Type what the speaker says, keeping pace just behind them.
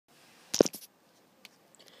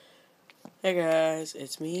Hey guys,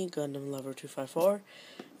 it's me, Gundam Lover 254,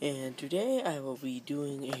 and today I will be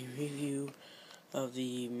doing a review of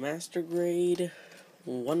the Master Grade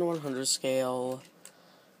 1/100 scale.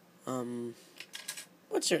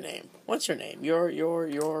 What's your name? What's your name?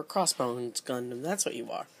 You're Crossbones Gundam. That's what you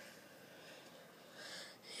are.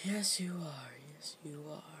 Yes, you are. Yes, you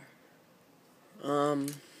are. All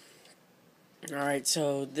right.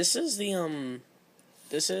 So this is the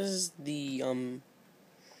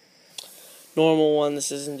normal one.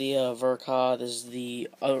 This isn't the Verka. This is the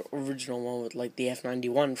original one with like the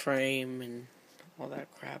F91 frame and all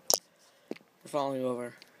that crap. We're falling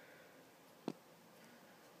over.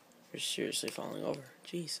 We're seriously falling over.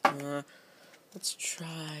 Jeez. Let's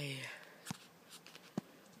try.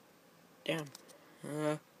 Damn.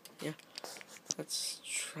 Yeah. Let's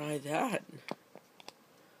try that.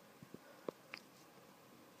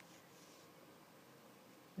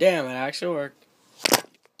 Damn, it actually worked.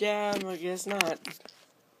 Damn, I guess not.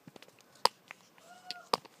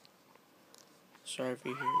 Sorry if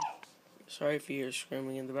you hear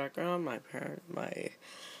screaming in the background. My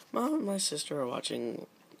mom and my sister are watching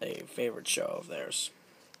a favorite show of theirs.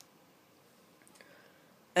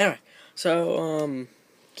 Anyway, so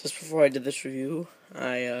just before I did this review,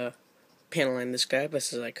 I panel lined this guy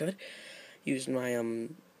best as I could, used my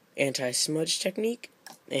anti-smudge technique,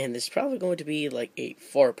 and this is probably going to be like a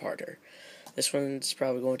 4-parter. This one's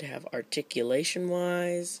probably going to have articulation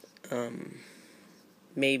wise,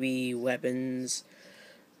 maybe weapons.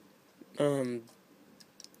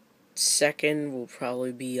 Second will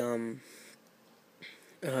probably be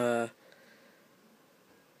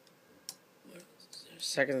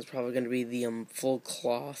second is probably going to be the full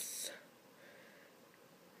cloth,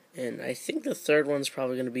 and I think the third one's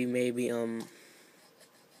probably going to be maybe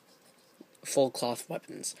full cloth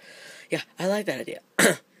weapons. Yeah, I like that idea.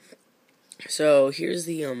 So here's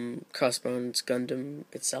the Crossbones Gundam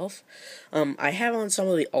itself. I have on some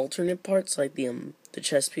of the alternate parts, like the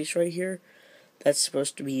chest piece right here. That's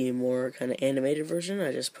supposed to be a more kind of animated version.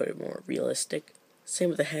 I just put it more realistic. Same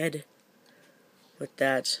with the head. With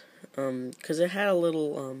that, because it had a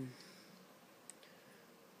little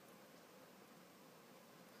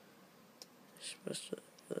supposed to be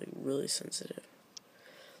like really sensitive.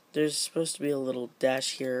 There's supposed to be a little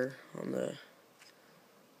dash here on the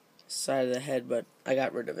side of the head, but I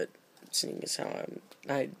got rid of it, seeing as how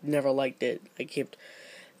I never liked it. I kept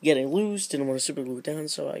getting loose, didn't want to super glue it down,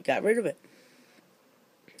 so I got rid of it.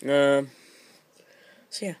 So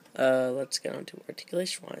yeah, let's get on to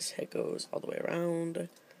articulation wise. Head goes all the way around,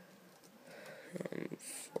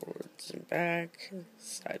 forwards and back,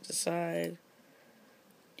 side to side.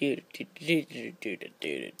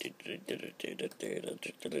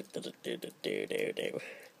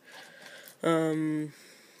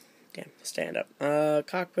 Yeah, stand up.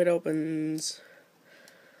 Cockpit opens.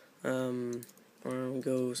 Arm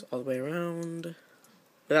goes all the way around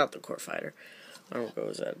without the core fighter. Arm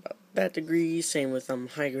goes at about that degree. Same with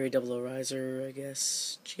high grade double riser, I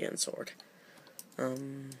guess. GN sword.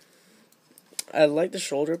 I like the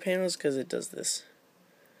shoulder panels because it does this.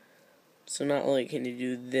 So not only can you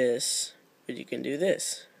do this, but you can do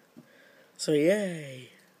this. So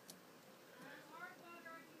yay!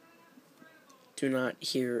 Do not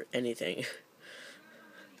hear anything.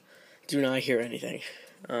 Do not hear anything.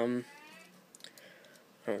 Arm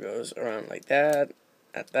goes around like that.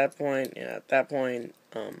 At that point, and at that point,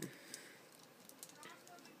 arm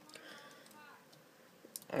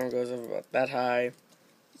goes up about that high.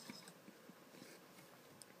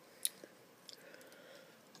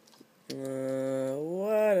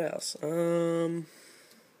 What else?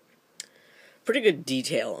 Pretty good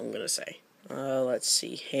detail, I'm gonna say. Let's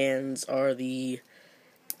see. Hands are the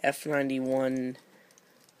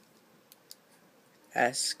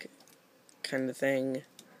F91-esque kind of thing.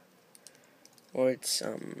 Or it's,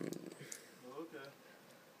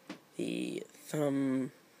 the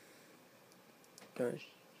thumb.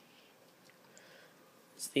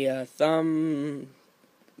 It's the thumb,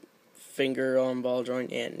 finger on ball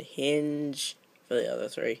joint, and hinge for the other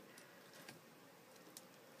three.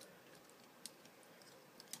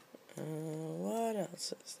 What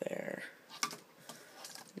else is there?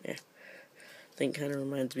 Yeah. I think kind of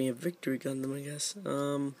reminds me of Victory Gundam, I guess.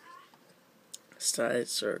 Side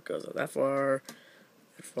circle goes up that far,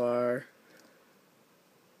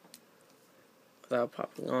 without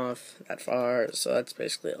popping off that far. So that's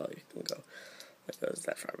basically all you can go. That goes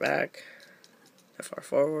that far back, that far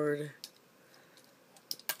forward.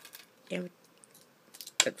 Damn it.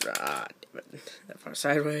 That far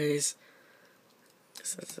sideways.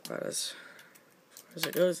 Guess that's about as far as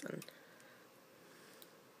it goes then.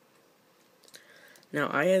 Now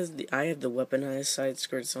I have the weaponized side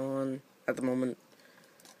skirts on at the moment,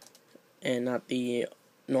 and not the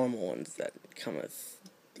normal ones that come with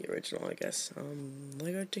the original, I guess.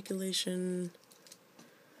 Like articulation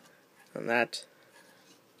on that.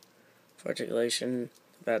 For articulation,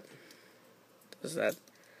 that does that.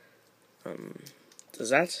 Does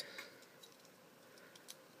that?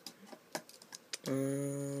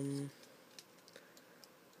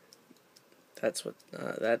 That's what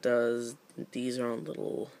that does. These are on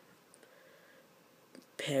little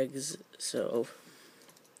pegs, so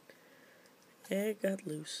it got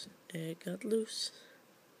loose. It got loose.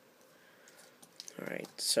 Alright,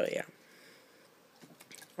 so yeah.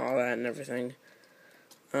 All that and everything.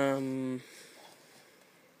 Yeah.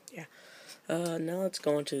 Now let's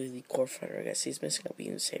go on to the core fighter. I guess he's missing a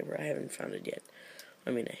beam saber. I haven't found it yet.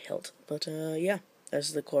 I mean, a hilt. But, yeah.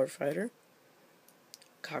 That's the core fighter.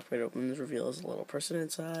 Cockpit opens, reveals a little person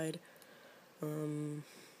inside.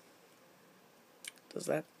 Does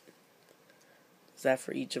that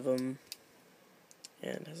for each of them.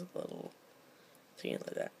 And has a little thing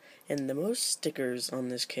like that. And the most stickers on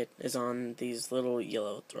this kit is on these little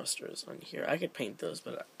yellow thrusters on here. I could paint those,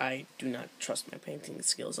 but I do not trust my painting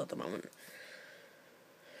skills at the moment.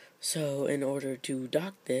 So, in order to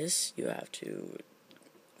dock this, you have to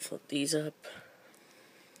flip these up.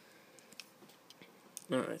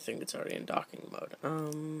 No, I think it's already in docking mode.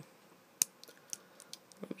 Let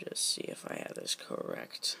me just see if I have this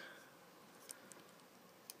correct.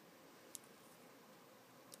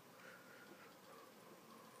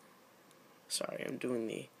 Sorry, I'm doing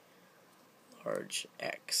the large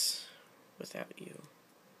X without you.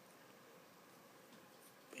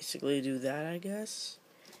 Basically do that, I guess,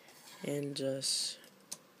 and just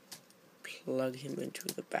plug him into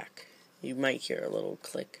the back. You might hear a little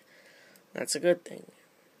click. That's a good thing.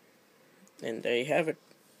 And there you have it,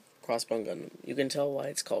 Crossbones Gundam. You can tell why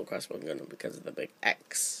it's called Crossbones Gundam because of the big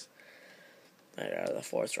X right out of the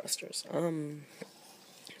 4 thrusters.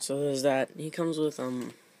 So there's that. He comes with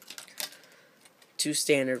 2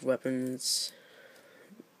 standard weapons,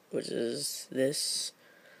 which is this,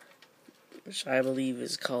 which I believe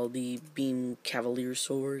is called the Beam Cavalier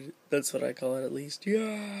Sword. That's what I call it, at least.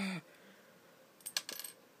 Yeah.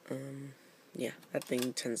 Yeah, that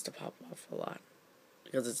thing tends to pop off a lot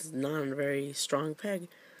because it's not a very strong peg.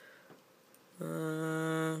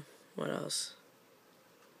 What else?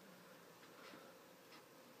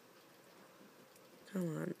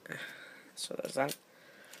 Come on. So there's that.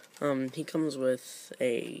 He comes with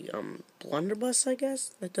a blunderbuss, I guess,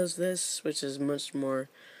 that does this, which is much more.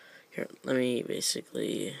 Here, let me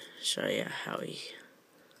basically show you how he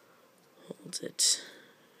holds it.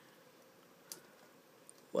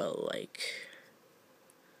 Well, like,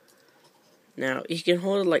 now he can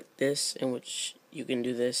hold it like this, in which you can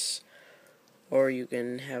do this, or you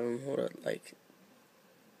can have him hold it like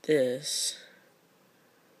this,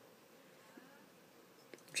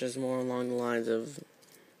 which is more along the lines of,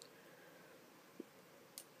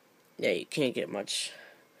 yeah, you can't get much.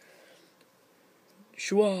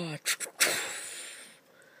 Shua,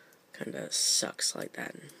 kinda sucks like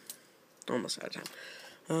that. Almost out of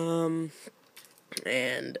time.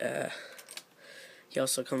 And he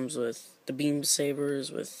also comes with the beam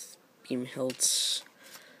sabers with beam hilts,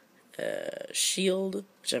 shield,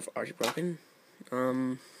 which I've already broken.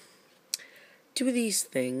 2 of these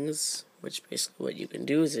things, which basically what you can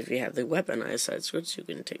do is if you have the weaponized side skirts, you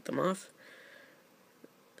can take them off,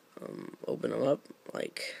 open them up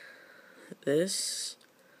like this,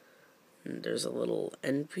 and there's a little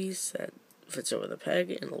end piece that fits over the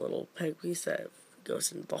peg, and a little peg piece that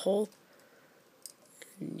goes into the hole.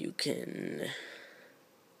 And you can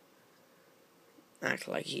act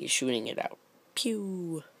like he's shooting it out.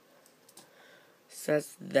 Pew! So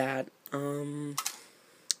that's that.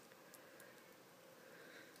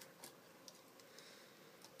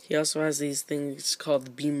 He also has these things called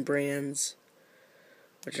the beam brands,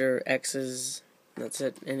 which are X's. That's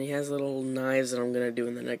it. And he has little knives that I'm going to do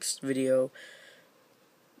in the next video.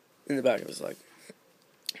 In the back it was like,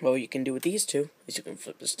 what you can do with these 2 is you can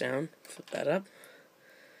flip this down, flip that up,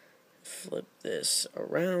 flip this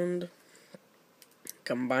around,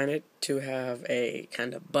 combine it to have a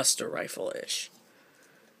kind of Buster Rifle-ish,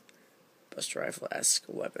 Buster Rifle-esque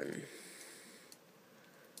weapon.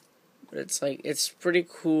 But it's like, it's pretty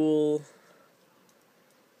cool.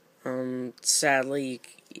 Sadly,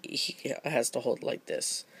 he has to hold like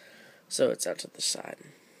this, so it's out to the side.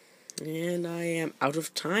 And I am out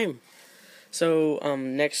of time. So,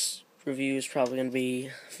 next review is probably going to be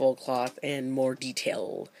full cloth and more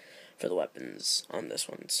detailed for the weapons on this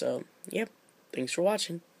one. So, yep. Thanks for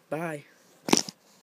watching. Bye.